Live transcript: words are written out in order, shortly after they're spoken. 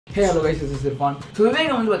Hey hello guys, this is Irfan. So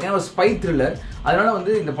Vivegam வந்து பாத்தீங்கன்னா ஒரு ஸ்பை த்ரில்லர். அதனால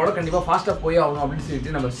வந்து இந்த படம் கண்டிப்பா ஃபாஸ்டா போய் ஆகணும் அப்படினு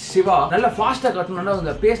சொல்லிட்டு நம்ம சிவா நல்ல ஃபாஸ்டா காட்டணும்னா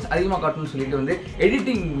அந்த பேஸ்ட் அதிகமா காட்டணும்னு சொல்லிட்டு வந்து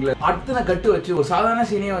எடிட்டிங்ல அத்தனை கட்டு வச்சு ஒரு சாதாரண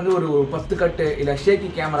சீனே வந்து ஒரு 10 கட்டு இல்ல ஷேக்கி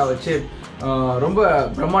கேமரா வச்சு ரொம்ப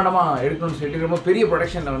பிரம்மாண்டமா எடுக்கணும்னு சொல்லிட்டு ரொம்ப பெரிய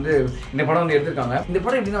ப்ரொடக்ஷன்ல வந்து இந்த படம் வந்து எடுத்திருக்காங்க. இந்த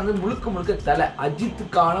படம் எப்படின்னா வந்து முழுக்க தலை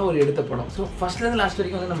அஜித்துக்கான ஒரு எடுத்த படம். ஸோ ஃபர்ஸ்ட்ல இருந்து லாஸ்ட்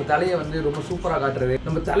வரைக்கும் வந்து நம்ம தலையை வந்து ரொம்ப சூப்பரா காட்டுறது,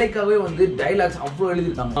 நம்ம தலைக்காகவே வந்து டைலாக்ஸ் அவ்வளோ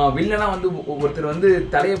எழுதியிருக்காங்க. வில்லனா வந்து ஒருத்தர் வந்து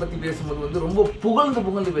தலையை பத்தி பேசும்போது வந்து ரொம்ப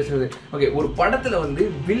புகழ்ந்து பேசுறது. ஓகே, ஒரு படத்துல வந்து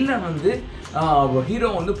வில்லன் வந்து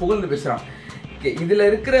ஹீரோ வந்து புகழ்ந்து பேசுறான். இதுல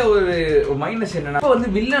இருக்கிற ஒரு மைனஸ் என்னன்னா வந்து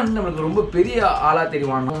வில்லன் வந்து நம்மளுக்கு ரொம்ப பெரிய ஆளா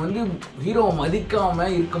தெரிவான். நம்ம வந்து ஹீரோவை மதிக்காம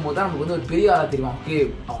இருக்கும் போது தான் நமக்கு வந்து ஒரு பெரிய ஆளா தெரிவான். ஓகே,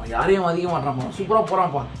 அவன் யாரையும் மதிக்க மாட்டான்ப்பா, சூப்பரா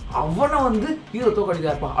போறான்ப்பா, அவனை வந்து ஹீரோ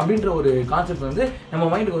தோக்கடிதா இருப்பா அப்படின்ற ஒரு கான்செப்ட் வந்து நம்ம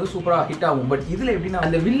மைண்டுக்கு வந்து சூப்பரா ஹிட் ஆகும். பட் இதுல எப்படின்னா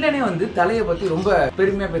அந்த வில்லனே வந்து தலையை பத்தி ரொம்ப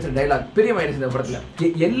பெருமையா பேசுற டைலாக் பெரிய மைனஸ் இந்த படத்துல.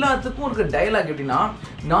 எல்லாத்துக்கும் இருக்கிற டைலாக் எப்படின்னா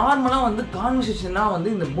நார்மலா வந்து கான்வர்சேஷனா வந்து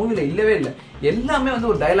இந்த மூவில இல்லவே இல்லை. எல்லாமே வந்து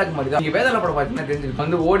ஒரு டைலாக் மாதிரி தான். நீங்க வேதாள படம் பார்த்தீங்கன்னா தெரிஞ்சிருக்கும்,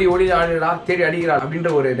 வந்து ஓடி ஆடுடா தேடி அடிக்கிறா அப்படின்ற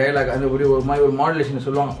ஒரு டைலாக், அந்த ஒரு மாடுலேஷன்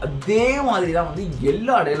சொல்லுவாங்க. அதே மாதிரி தான் வந்து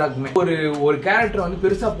எல்லா டைலாக்குமே ஒரு கேரக்டர் வந்து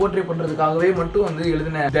பெருசா போர்ட்ரே பண்றதுக்காகவே மட்டும் வந்து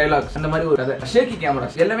எழுதின டைலாக்ஸ். அந்த மாதிரி ஒரு கதை. ஷேக்கி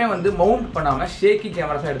கேமராஸ் எல்லாமே வந்து மவுண்ட் பண்ணாம ஷேக்கி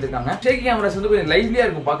கேமராஸ் எடுத்துருக்காங்க. ஷேக்கி கேமராஸ் வந்து கொஞ்சம் லைவ்லியா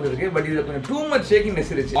இருக்கும் பாக்குறதுக்கு. பட் இதுல கொஞ்சம் டூ மச்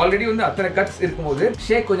ஷேக்கிங்னஸ் இருந்துச்சு. ஆல்ரெடி வந்து அத்தனை கட்ஸ் இருக்கும்போது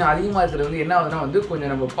ஷேக் கொஞ்சம் அதிகமா இருக்கிறது வந்து என்ன ஆகுதுன்னா வந்து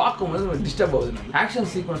கொஞ்சம் நம்ம பார்க்கும்போது டிஸ்டர்ப் ஆகுது. ஆக்ஷன்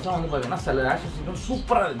சீக்வன்ஸ்லாம் வந்து பாத்தீங்கன்னா சில ஆக்ஷன் சீக்வன்ஸ்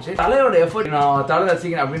சூப்பரா இருந்துச்சு. தலையோட எஃபர்ட் நான் தலை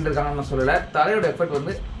ரசிகன் அப்படின்றதுக்காக நான் சொல்லல, தலையோட எஃபர்ட்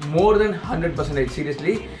வந்து மோர் தென் 100%.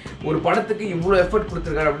 சீரியஸ்லி ஒரு படத்துக்கு இவ்வளவு எஃபர்ட்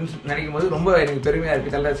கொடுத்திருக்காரு அப்படின்னு நினைக்கும் போது ரொம்ப எனக்கு பெருமையா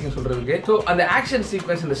இருக்கு தலை ரசிகன் சொல்றதுக்கு. ஸோ அந்த ஆக்ஷன்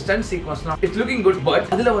சீக்வன்ஸ், அந்த stunt சீக்வன்ஸ்லாம் it's looking good.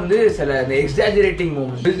 But அதுல வந்து சில இந்த எக்ஸாஜரேட்டிங்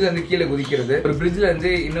மூவ்மெண்ட், பிரிட்ஜ்ல இருந்து கீழே குதிக்கிறது, ஒரு பிரிட்ஜ்ல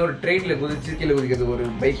இருந்து இன்னொரு ட்ரெயின்ல குதிச்சு கீழே குதிக்கிறது ஒரு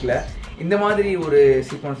பைக்ல, இந்த மாதிரி ஒரு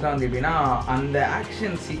சீக்வன்ஸ்லாம் வந்து எப்படின்னா அந்த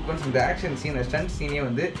ஆக்ஷன் சீக்வன்ஸ், இந்த ஆக்ஷன் சீன், ஸ்டன்ட் சீனே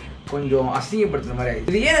வந்து கொஞ்சம் அசிங்கப்படுத்துற மாதிரி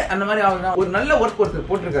ஆயிடுச்சு. இது ஏன் அந்த மாதிரி ஆகுதுன்னா ஒரு நல்ல ஒர்க் ஒருத்தர்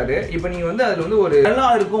போட்டிருக்காரு. இப்போ நீங்க வந்து அதுல வந்து ஒரு நல்லா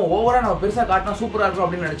இருக்கும், ஓவரா நம்ம பெருசா காட்டினா சூப்பரா இருக்கும்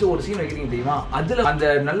அப்படின்னு நினைச்சு ஒரு சீன் வைக்கிறீங்க தெரியுமா, அதுல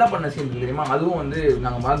அந்த நல்லா பண்ண சீன் இருக்கு தெரியுமா, அதுவும் வந்து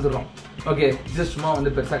நாங்க மறந்துடுறோம். ஓகே, ஜஸ்ட் சும்மா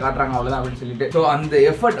வந்து பெருசா காட்டுறாங்க அவ்வளவுதான் அப்படின்னு சொல்லிட்டு. ஸோ அந்த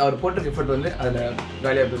எஃபர்ட், அவர் போட்டிருக்க எஃபர்ட் வந்து அதுல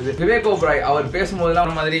காலியா போகுது. விவேக் ஓப்ராய் அவர் பேசும்போதெல்லாம்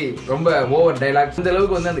அந்த மாதிரி ரொம்ப ஓவர் டைலாக்ஸ், இந்த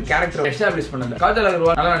அளவுக்கு வந்து அந்த கேரக்டர் எஸ்டாப்ளிஷ் பண்ணது. காஜல்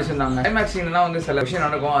அகர்வால் நல்லா நடிச்சிருந்தாங்க. கிளைமேக்ஸ் சீன்லாம் வந்து சில விஷயம்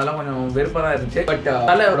நடக்கும், அதெல்லாம் கொஞ்சம் வெறுப்பா தான் இருந்துச்சு. பட்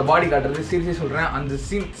தலையோட பாடி காட்டுறது சீரியஸா சொல்றேன், அந்த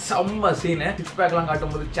சீன் செம்ம சீன். சிக்ஸ் பேக்லாம்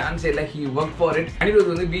காட்டும் போது சான்ஸே இல்லை. He work for it.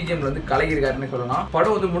 Anirudh வந்து பிஜிஎம்ல வந்து கலகிருக்காருன்னு சொல்லலாம்.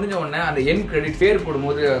 படம் வந்து முடிஞ்ச உடனே அந்த என் கிரெடிட் பேர்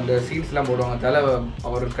போடும்போது அந்த சீன்ஸ் எல்லாம் போடுவாங்க. தலை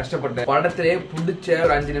அவர் கஷ்டப்பட்ட படத்திலே பிடிச்ச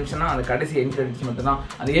ஒரு 5 நிமிஷம்னா அந்த கடைசி என் கிரெடிட்ஸ் மட்டும் தான்.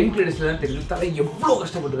 அந்த என் கிரெடிட்ஸ்ல தான் தெரியும் தலை எவ்வளவு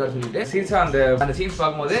கஷ்டப்பட்டிருக்காரு சொல்லிட்டு. சீரியஸா அந்த சீன்ஸ்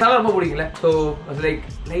பார்க்கும்போது தலை ரொம்ப பிடிக்கல. ஸோ லைக்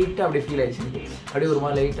லைட்டா அப்படியே ஃபீல் ஆயிடுச்சு எனக்கு. அப்படியே ஒரு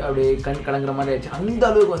மாதிரி லைட்டா அப்படியே கண் கலங்குற மாதிரி ஆயிடுச்சு. அந்த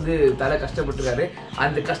அளவுக்கு வந்து தலை கஷ்டப்பட்டிருக்காரு.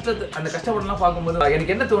 அந்த கஷ்டப்படலாம் பார்க்கும்போது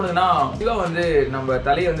எனக்கு என்ன தோணுதுன்னா, சிவா வந்து நம்ம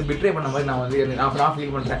தலையை வந்து பிட்ரே பண்ண மாதிரி நான்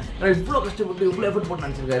ஃபீல் பண்றேன். இவ்வளவு கஷ்டப்பட்டு இவ்வளவு எஃபர்ட் போட்டு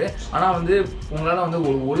நினைச்சிருக்காரு. ஆனா வந்து உங்களால வந்து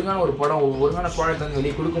ஒரு ஒழுங்கான ஒரு படம், ஒழுங்கான ப்ராடக்ட் வந்து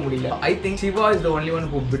வெளியே கொடுக்க முடியல. I think Siva is the only one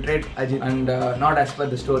who bitrate Ajith and not as per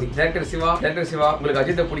the story. Director Siva உங்களுக்கு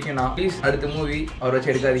அஜித்தை பிடிக்கும்னா ப்ளீஸ் அடுத்த மூவி அவர்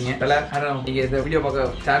வச்சு எடுக்காதீங்க. தல நீங்க இந்த வீடியோ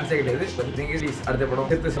பார்க்க சான்ஸே கிடையாது. பட் நீங்க ப்ளீஸ் அடுத்த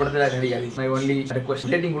படத்துல நடிக்காதீங்க. My only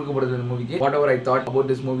request. ரேட்டிங் கொடுக்க போறது இந்த மூவிக்கு. What ever I thought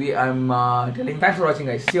about this movie I am telling. Thanks for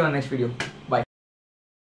வாட்சிங் guys. See you on next video.